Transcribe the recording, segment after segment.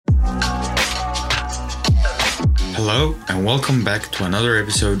Hello and welcome back to another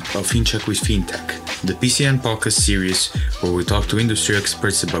episode of FinCheck with FinTech, the PCN podcast series where we talk to industry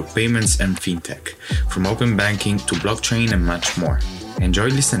experts about payments and FinTech, from open banking to blockchain and much more. Enjoy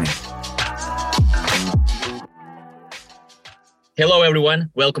listening. Hello everyone,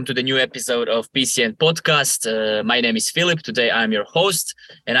 welcome to the new episode of PCN podcast. My name is Philip. Today I'm your host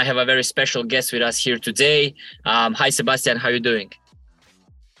and I have a very special guest with us here today. Hi Sebastian, how are you doing?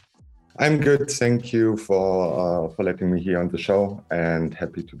 I'm good. Thank you for letting me here on the show and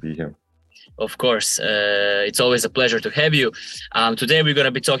happy to be here. Of course, it's always a pleasure to have you. Today we're going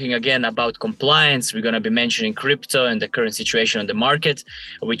to be talking again about compliance. We're going to be mentioning crypto and the current situation on the market,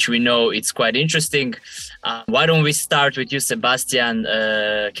 which we know it's quite interesting. Why don't we start with you, Sebastian?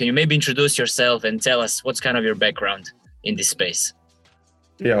 Can you maybe introduce yourself and tell us what's kind of your background in this space?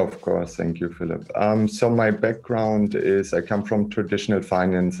 Yeah, of course. Thank you, Philip. So my background is I come from traditional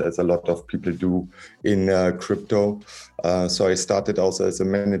finance, as a lot of people do in crypto. So I started also as a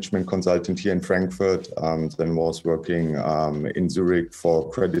management consultant here in Frankfurt, then was working in Zurich for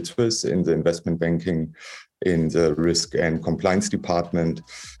Credit Suisse in the investment banking, in the risk and compliance department.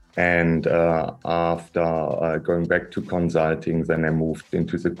 And after going back to consulting, then I moved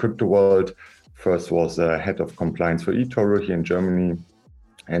into the crypto world. First was head of compliance for eToro here in Germany,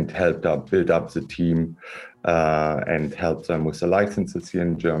 and helped build up the team and help them with the licenses here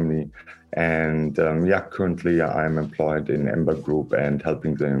in Germany. And currently I'm employed in Ember Group and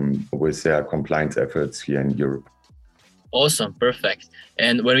helping them with their compliance efforts here in Europe. Awesome, perfect.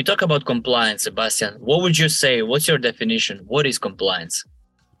 And when we talk about compliance, Sebastian, what would you say? What's your definition? What is compliance?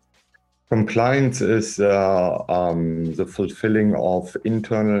 Compliance is the fulfilling of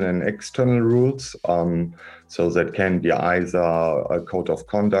internal and external rules. So that can be either a code of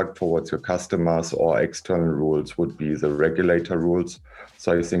conduct towards your customers, or external rules would be the regulator rules.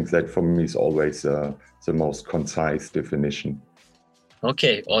 So I think that for me is always the most concise definition.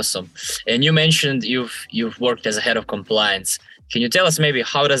 Okay, awesome. And you mentioned you've worked as a head of compliance. Can you tell us maybe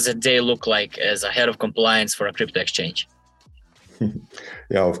how does a day look like as a head of compliance for a crypto exchange?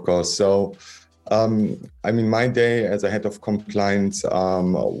 Yeah, of course. So, my day as a head of compliance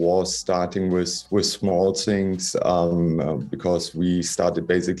was starting with small things because we started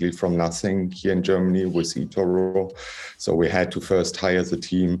basically from nothing here in Germany with eToro. So we had to first hire the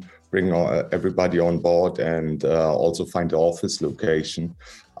team, bring everybody on board, and also find the office location.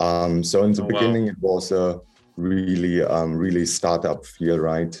 So in the beginning, it was a really startup feel,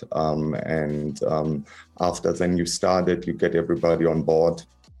 right? After then you started, you get everybody on board.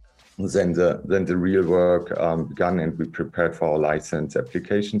 Then the real work began, and we prepared for our license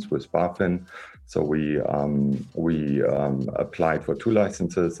applications with BaFin. So we applied for 2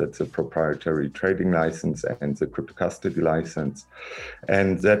 licenses. That's a proprietary trading license and the crypto custody license.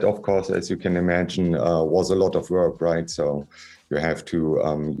 And that, of course, as you can imagine, was a lot of work, right? So you have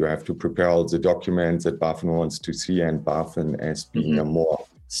to prepare all the documents that BaFin wants to see, and BaFin, as being a more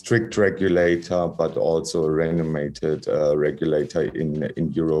strict regulator, but also a renowned regulator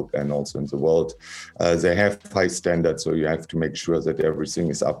in Europe and also in the world. They have high standards, so you have to make sure that everything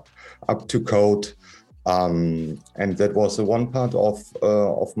is up to code. And that was the one part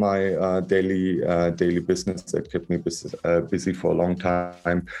of my daily business that kept me busy for a long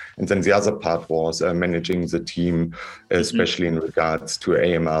time. And then the other part was managing the team, especially in regards to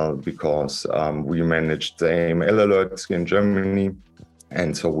AML, because we managed the AML alerts here in Germany.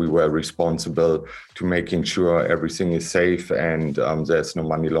 And so we were responsible to making sure everything is safe and there's no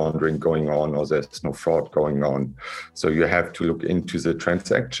money laundering going on, or there's no fraud going on. So you have to look into the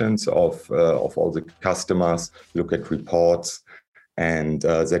transactions of all the customers, look at reports, and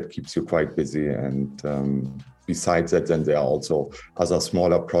that keeps you quite busy. And besides that, then there are also other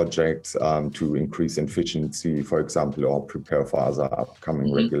smaller projects to increase efficiency, for example, or prepare for other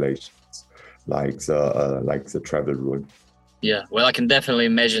upcoming regulations, like the travel rule. Yeah, well, I can definitely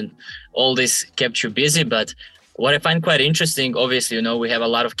imagine all this kept you busy. But what I find quite interesting, obviously, we have a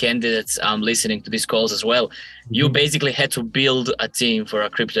lot of candidates listening to these calls as well. You basically had to build a team for a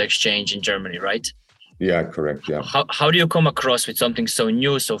crypto exchange in Germany, right? Yeah, correct. Yeah. How do you come across with something so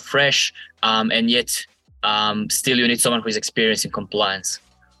new, so fresh, and yet still you need someone who is experienced in compliance?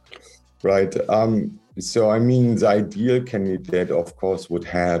 Right. So, the ideal candidate, of course, would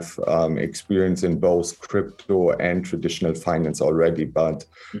have experience in both crypto and traditional finance already, but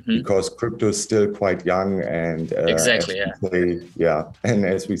because crypto is still quite young, and exactly, and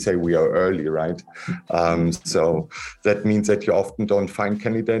as we say, we are early, right? So that means that you often don't find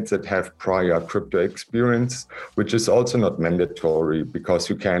candidates that have prior crypto experience, which is also not mandatory, because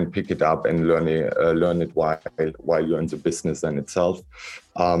you can pick it up and learn it while you're in the business in itself.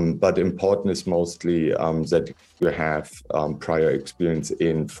 But important is mostly that you have prior experience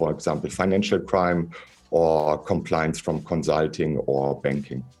in, for example, financial crime or compliance from consulting or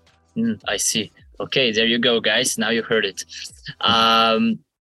banking. I see. Okay, there you go, guys. Now you heard it.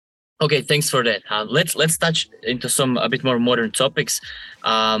 Okay, thanks for that. Let's touch into some a bit more modern topics.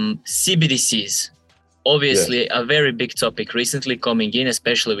 CBDCs, obviously a very big topic recently coming in,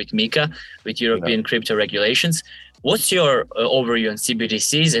 especially with MiCA, with European crypto regulations. What's your overview on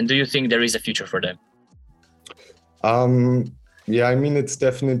CBDCs, and do you think there is a future for them? Yeah, I mean, it's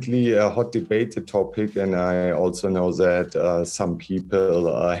definitely a hot debated topic, and I also know that some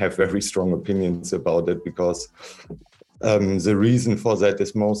people have very strong opinions about it, because the reason for that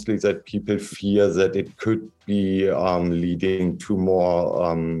is mostly that people fear that it could be leading to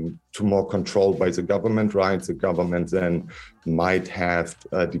more control by the government, right? The government then might have,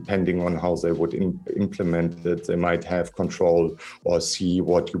 depending on how they would implement it, they might have control or see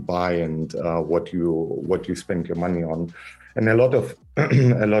what you buy and what you spend your money on. And a lot of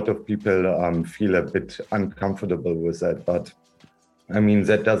people feel a bit uncomfortable with that, but I mean,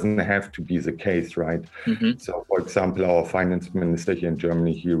 that doesn't have to be the case, right? Mm-hmm. So, for example, our finance minister here in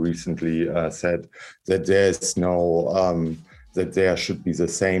Germany, he recently said that that there should be the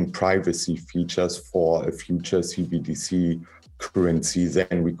same privacy features for a future CBDC currency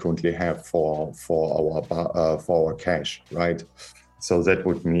than we currently have for our cash, right? So that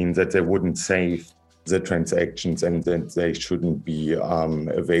would mean that they wouldn't save the transactions and that they shouldn't be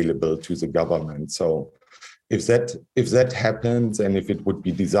available to the government. So if that happens, and if it would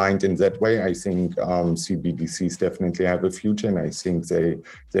be designed in that way, I think CBDCs definitely have a future, and I think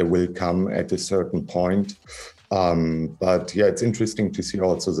they will come at a certain point. But yeah, it's interesting to see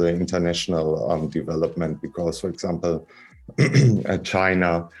also the international development, because, for example,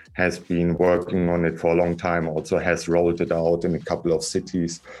 China has been working on it for a long time, also has rolled it out in a couple of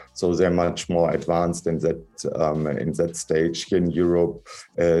cities. So they're much more advanced in that stage. Here in Europe,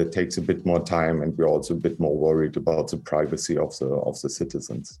 it takes a bit more time, and we're also a bit more worried about the privacy of the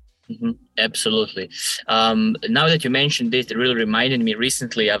citizens. Mm-hmm. Absolutely. Now that you mentioned this, it really reminded me.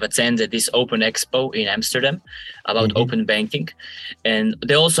 Recently, I've attended this Open Expo in Amsterdam about open banking. And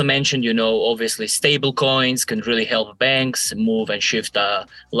they also mentioned, obviously stable coins can really help banks move and shift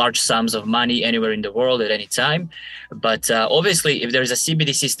large sums of money anywhere in the world at any time. But obviously, if there's a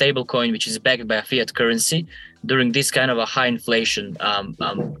CBDC stable coin, which is backed by a fiat currency during this kind of a high inflation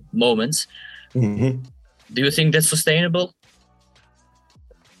moments, do you think that's sustainable?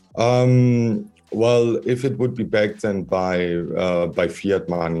 Well, if it would be backed then by fiat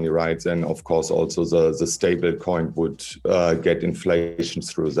money, right, then of course also the stable coin would get inflation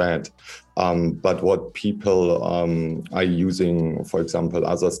through that. But what people are using, for example,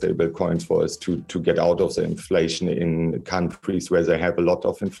 other stable coins for, is to get out of the inflation in countries where they have a lot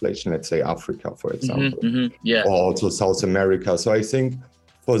of inflation, let's say Africa, for example, or also South America. So I think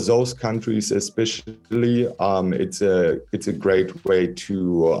for those countries especially, it's a great way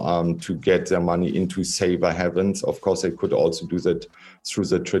to get their money into safer havens. Of course, they could also do that through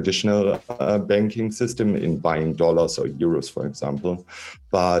the traditional banking system in buying dollars or euros, for example.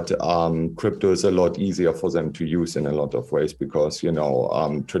 But crypto is a lot easier for them to use in a lot of ways, because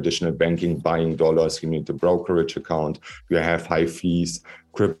traditional banking, buying dollars, you need a brokerage account, you have high fees.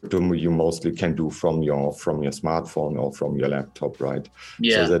 Crypto you mostly can do from your smartphone or from your laptop, right?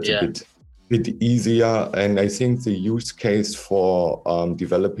 So that's a bit easier. And I think the use case for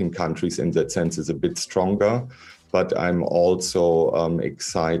developing countries in that sense is a bit stronger. But I'm also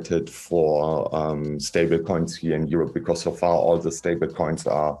excited for stable coins here in Europe, because so far all the stable coins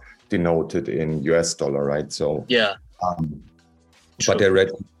are denoted in US dollar, right? So but I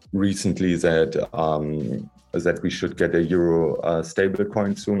read recently that we should get a euro stable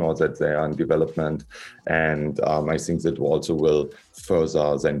coin soon, or that they are in development. And I think that also will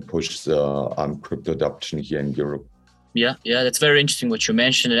further then push the crypto adoption here in Europe. Yeah, that's very interesting what you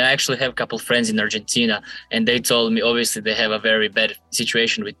mentioned. And I actually have a couple of friends in Argentina, and they told me, obviously, they have a very bad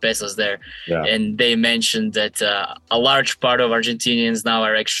situation with pesos there. Yeah. And they mentioned that a large part of Argentinians now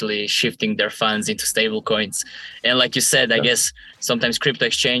are actually shifting their funds into stable coins. And like you said, I guess sometimes crypto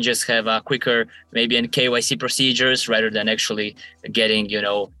exchanges have a quicker, maybe in KYC procedures, rather than actually getting,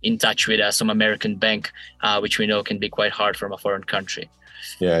 in touch with some American bank, which we know can be quite hard from a foreign country.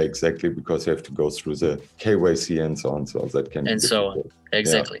 Yeah, exactly, because you have to go through the KYC and so on, so that can be difficult.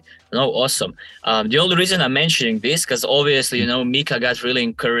 Exactly. Yeah. No, awesome. The only reason I'm mentioning this, because obviously, MiCA got really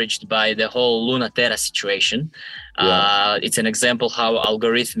encouraged by the whole Luna Terra situation. It's an example how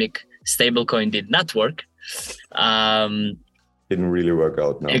algorithmic stablecoin did not work. didn't really work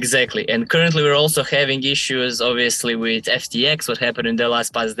out. No. Exactly. And currently we're also having issues, obviously, with FTX, what happened in the last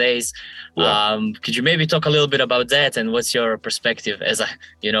past days. Yeah. Could you maybe talk a little bit about that, and what's your perspective as a,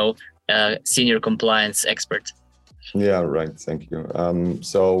 senior compliance expert? Yeah, right. Thank you.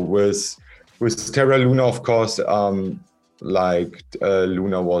 So with Terra Luna, of course,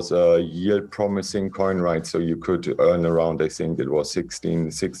 Luna was a yield promising coin, right? So you could earn around, I think it was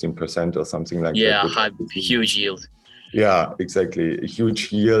 16% or something like that. Yeah, had huge yield. Yeah, exactly. A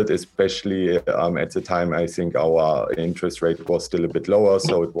huge yield, especially at the time, I think our interest rate was still a bit lower,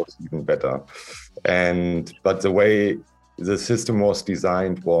 so it was even better. But the way the system was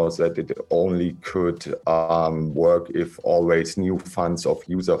designed was that it only could work if always new funds of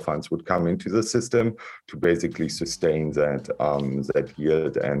user funds would come into the system to basically sustain that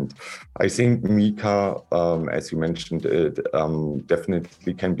yield. And I think Mika, as you mentioned, it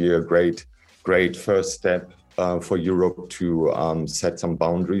definitely can be a great first step for Europe to set some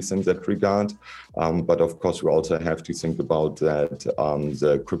boundaries in that regard. But of course, we also have to think about that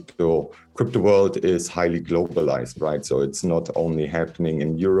the crypto world is highly globalized, right? So it's not only happening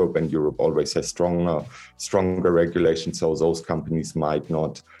in Europe, and Europe always has stronger regulations. So those companies might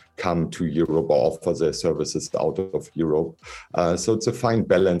not come to Europe or offer their services out of Europe. So it's a fine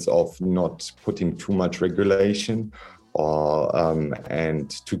balance of not putting too much regulation and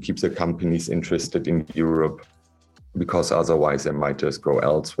to keep the companies interested in Europe, because otherwise they might just go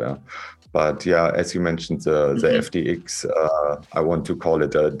elsewhere. But yeah, as you mentioned, the FTX, I want to call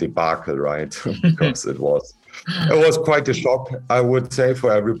it a debacle, right? Because it was quite a shock, I would say,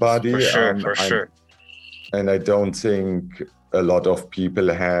 for everybody. For sure. And I don't think a lot of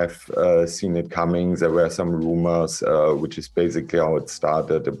people have seen it coming. There were some rumors, which is basically how it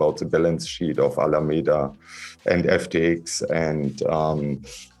started, about the balance sheet of Alameda and FTX, and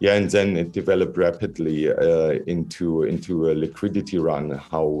and then it developed rapidly into a liquidity run,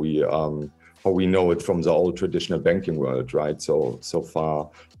 how we know it from the old traditional banking world, right? So far,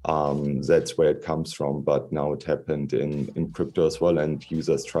 that's where it comes from, but now it happened in crypto as well, and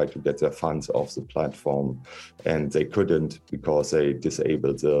users tried to get their funds off the platform, and they couldn't because they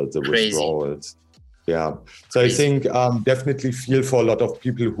disabled the withdrawals. Yeah, so I think definitely feel for a lot of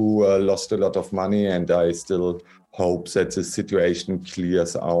people who lost a lot of money, and I still hope that the situation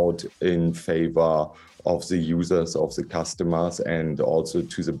clears out in favor of the users, of the customers, and also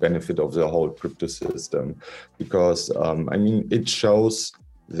to the benefit of the whole crypto system. Because, it shows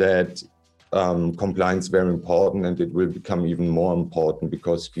that compliance is very important, and it will become even more important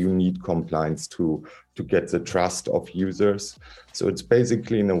because you need compliance to get the trust of users. So it's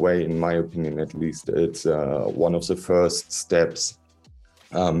basically, in a way, in my opinion at least, it's one of the first steps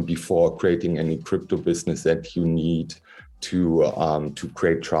before creating any crypto business that you need to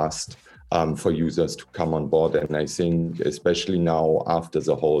create trust for users to come on board. And I think especially now after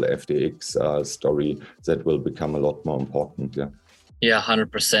the whole FTX story, that will become a lot more important. Yeah. Yeah,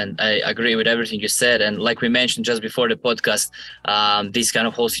 100%. I agree with everything you said. And like we mentioned just before the podcast, this kind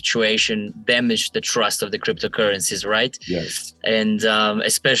of whole situation damaged the trust of the cryptocurrencies, right? Yes. And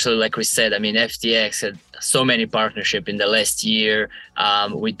especially, like we said, FTX had so many partnerships in the last year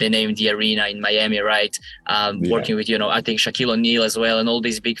with the name The Arena in Miami, right? Working with, I think Shaquille O'Neal as well, and all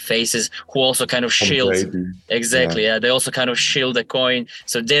these big faces who also kind of shield. Exactly. Yeah. They also kind of shield the coin.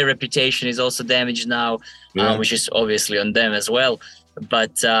 So their reputation is also damaged now, which is obviously on them as well.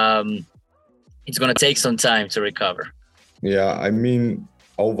 But it's going to take some time to recover. Yeah,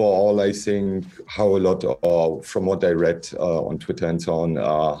 overall, I think how a lot from what I read on Twitter and so on,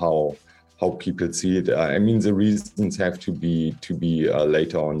 how people see it. The reasons have to be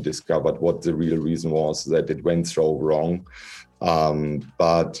later on discovered what the real reason was that it went so wrong.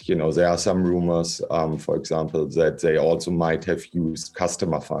 But there are some rumors, for example, that they also might have used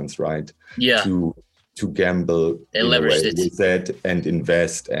customer funds, right? Yeah. To gamble they leveraged it with that and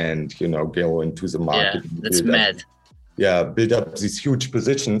invest and go into the market. Yeah, that's mad. Build up these huge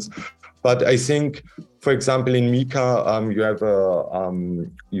positions. But I think, for example, in Mika, you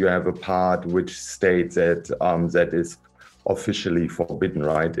have a part which states that that is officially forbidden,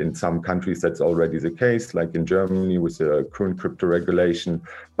 right? In some countries, that's already the case, like in Germany with the current crypto regulation.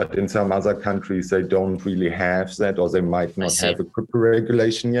 But in some other countries, they don't really have that, or they might not have a crypto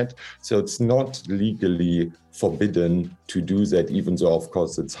regulation yet. So it's not legally forbidden to do that, even though, of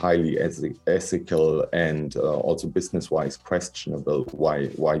course, it's highly ethical and also business-wise questionable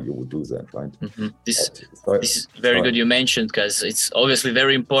why you would do that, right? Mm-hmm. This is very good you mentioned, because it's obviously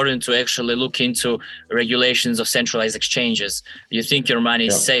very important to actually look into regulations of centralized exchanges. You think your money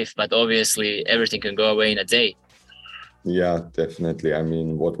is safe, but obviously everything can go away in a day. Yeah, definitely.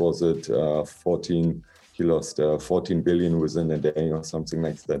 What was it? 14 he lost 14 billion within a day or something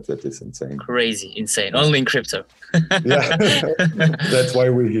like that. That is insane. Crazy, insane. Only in crypto. Yeah, that's why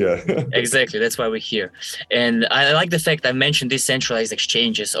we're here. Exactly, that's why we're here. And I like the fact I mentioned decentralized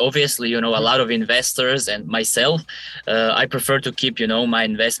exchanges. Obviously, a lot of investors and myself, I prefer to keep, my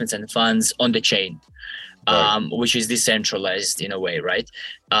investments and funds on the chain. Right. Which is decentralized in a way, right?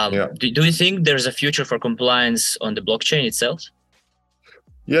 Yeah. Do you think there's a future for compliance on the blockchain itself?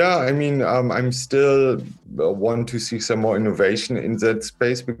 Yeah, I mean, I'm still want to see some more innovation in that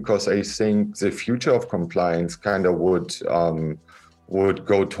space, because I think the future of compliance kind of would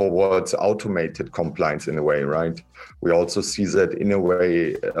go towards automated compliance in a way, right? We also see that in a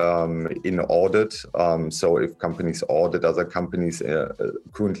way in audit. So if companies audit other companies,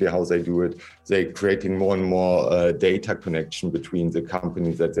 currently how they do it, they're creating more and more data connection between the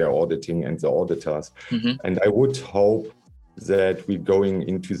companies that they're auditing and the auditors. Mm-hmm. And I would hope that we're going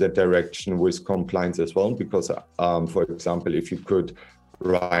into that direction with compliance as well, because, for example, if you could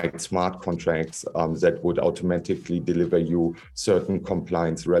write smart contracts that would automatically deliver you certain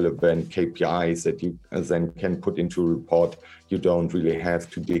compliance relevant KPIs that you then can put into a report, you don't really have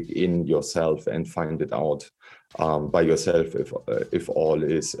to dig in yourself and find it out by yourself if all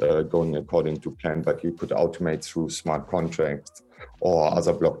is going according to plan, but you could automate through smart contracts or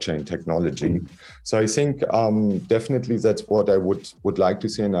other blockchain technology. So I think definitely that's what I would like to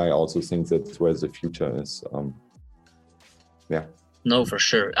see, and I also think that's where the future is. Yeah. No, for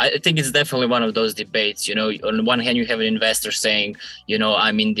sure. I think it's definitely one of those debates. On one hand, you have an investor saying,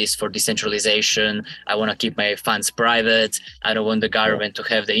 I'm in this for decentralization. I want to keep my funds private. I don't want the government to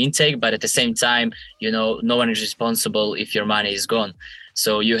have the intake. But at the same time, no one is responsible if your money is gone.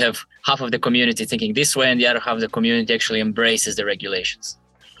 So you have half of the community thinking this way, and the other half of the community actually embraces the regulations.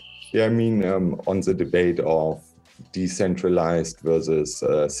 Yeah, I mean, on the debate of decentralized versus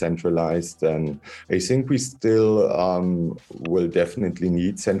centralized, and I think we still will definitely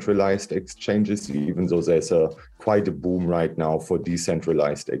need centralized exchanges, even though there's quite a boom right now for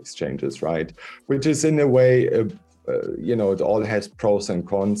decentralized exchanges, right? Which is in a way, it all has pros and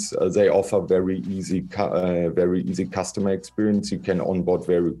cons. They offer very easy customer experience. You can onboard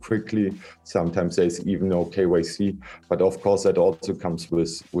very quickly. Sometimes there's even no KYC, but of course that also comes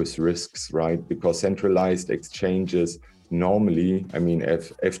with risks, right? Because centralized exchanges normally, I mean,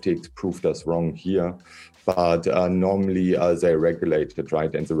 FTX proved us wrong here, but normally they're regulated,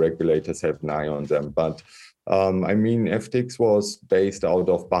 right? And the regulators have an eye on them. But I mean, FTX was based out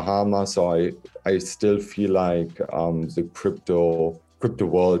of Bahamas, so I still feel like the crypto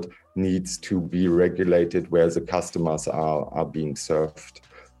world needs to be regulated where the customers are being served.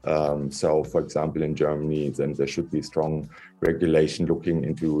 So, for example, in Germany, then there should be strong regulation looking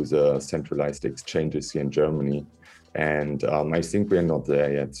into the centralized exchanges here in Germany. And I think we're not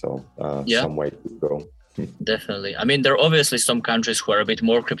there yet, so some way to go. Definitely. I mean, there are obviously some countries who are a bit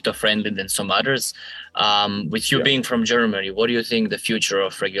more crypto friendly than some others. With you being from Germany, what do you think the future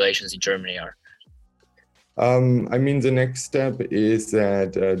of regulations in Germany are? I mean, the next step is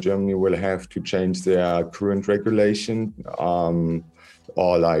that Germany will have to change their current regulation,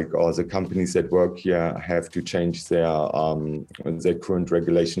 or the companies that work here have to change their current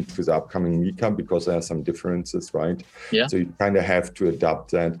regulation to the upcoming MiCA, because there are some differences, right? Yeah. So you kind of have to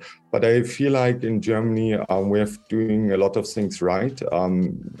adapt that. But I feel like in Germany, we're doing a lot of things right,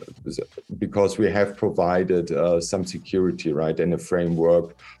 because we have provided some security, right, and a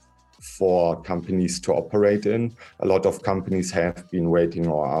framework for companies to operate in. A lot of companies have been waiting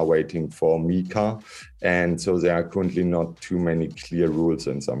or are waiting for MiCA, and so there are currently not too many clear rules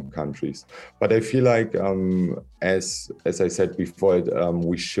in some countries. But I feel like, as I said before,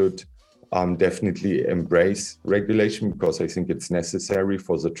 we should definitely embrace regulation, because I think it's necessary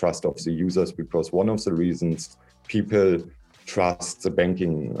for the trust of the users, because one of the reasons people trust the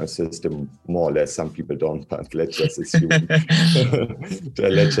banking system more or less, some people don't, but let's just assume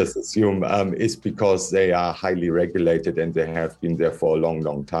is because they are highly regulated and they have been there for a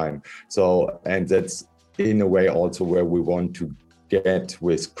long time. So, and that's in a way also where we want to get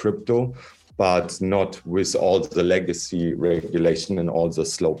with crypto, but not with all the legacy regulation and all the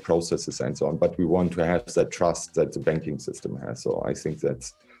slow processes and so on. But we want to have that trust that the banking system has. So I think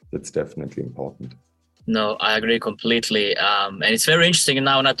that's definitely important. No, I agree completely. And it's very interesting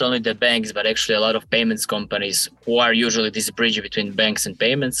now, not only the banks, but actually a lot of payments companies who are usually this bridge between banks and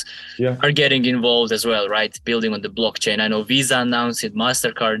payments are getting involved as well, right? Building on the blockchain. I know Visa announced it,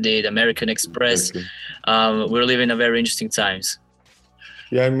 MasterCard did, American Express. We're living in very interesting times.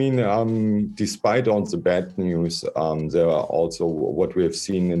 Yeah, I mean, despite all the bad news, there are also what we have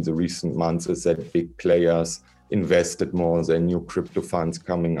seen in the recent months is that big players invested more. There are new crypto funds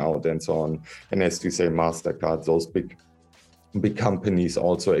coming out and so on. And as you say, MasterCard, those big companies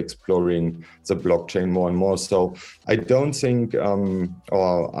also exploring the blockchain more and more. So I don't think,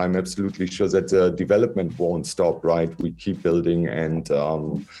 or I'm absolutely sure that the development won't stop, right? We keep building and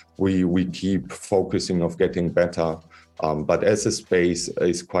we keep focusing of getting better. But as the space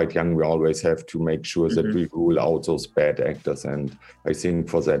is quite young, we always have to make sure that we rule out those bad actors. And I think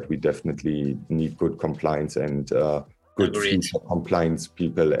for that, we definitely need good compliance and good future compliance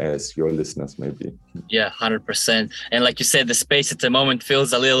people as your listeners maybe. Yeah, 100%. And like you said, the space at the moment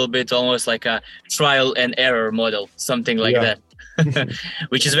feels a little bit almost like a trial and error model, something like that,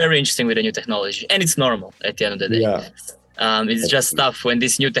 which is very interesting with the new technology. And it's normal at the end of the day. Yeah. It's just tough when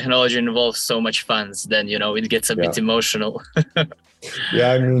this new technology involves so much funds, then, you know, it gets a bit emotional.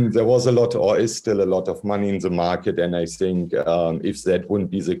 Yeah, I mean, there was a lot, or is still a lot of money in the market. And I think if that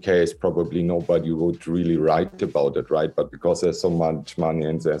wouldn't be the case, probably nobody would really write about it, right? But because there's so much money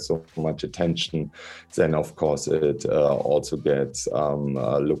and there's so much attention, then of course it also gets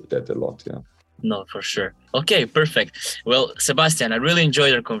looked at a lot, yeah. No, for sure. Okay, perfect. Well, Sebastian, I really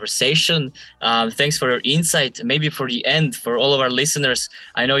enjoyed our conversation. Thanks for your insight. Maybe for the end, for all of our listeners,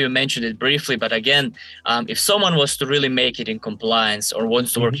 I know you mentioned it briefly, but again, if someone was to really make it in compliance or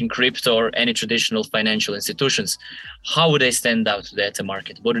wants to work in crypto or any traditional financial institutions, how would they stand out today at the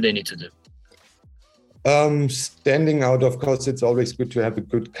market? What do they need to do? Standing out, of course, it's always good to have a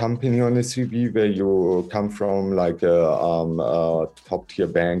good company on a CV where you come from, like a top tier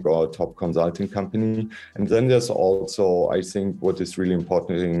bank or top consulting company. And then there's also, I think, what is really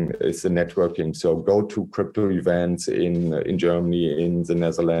important is the networking. So go to crypto events in Germany, in the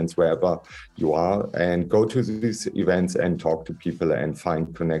Netherlands, wherever you are, and go to these events and talk to people and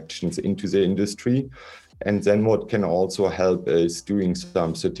find connections into the industry. And then what can also help is doing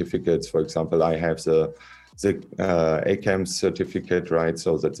some certificates. For example, I have the ACAMS certificate, right?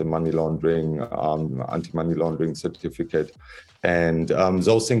 So that's a money laundering, anti-money laundering certificate. And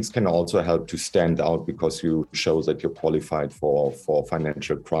those things can also help to stand out because you show that you're qualified for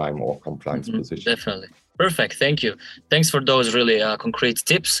financial crime or compliance positions. Definitely. Perfect. Thank you. Thanks for those really concrete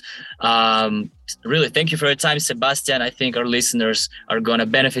tips. Really, thank you for your time, Sebastian. I think our listeners are going to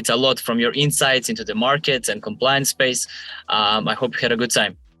benefit a lot from your insights into the market and compliance space. I hope you had a good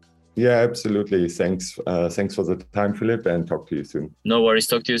time. Yeah, absolutely. Thanks. Thanks for the time, Philip, and talk to you soon. No worries.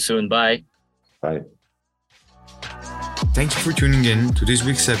 Talk to you soon. Bye. Bye. Thank you for tuning in to this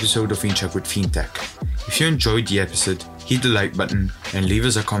week's episode of FinCheck with FinTech. If you enjoyed the episode, hit the like button and leave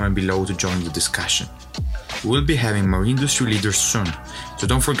us a comment below to join the discussion. We'll be having more industry leaders soon, so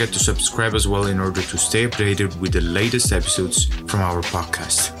don't forget to subscribe as well in order to stay updated with the latest episodes from our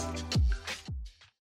podcast.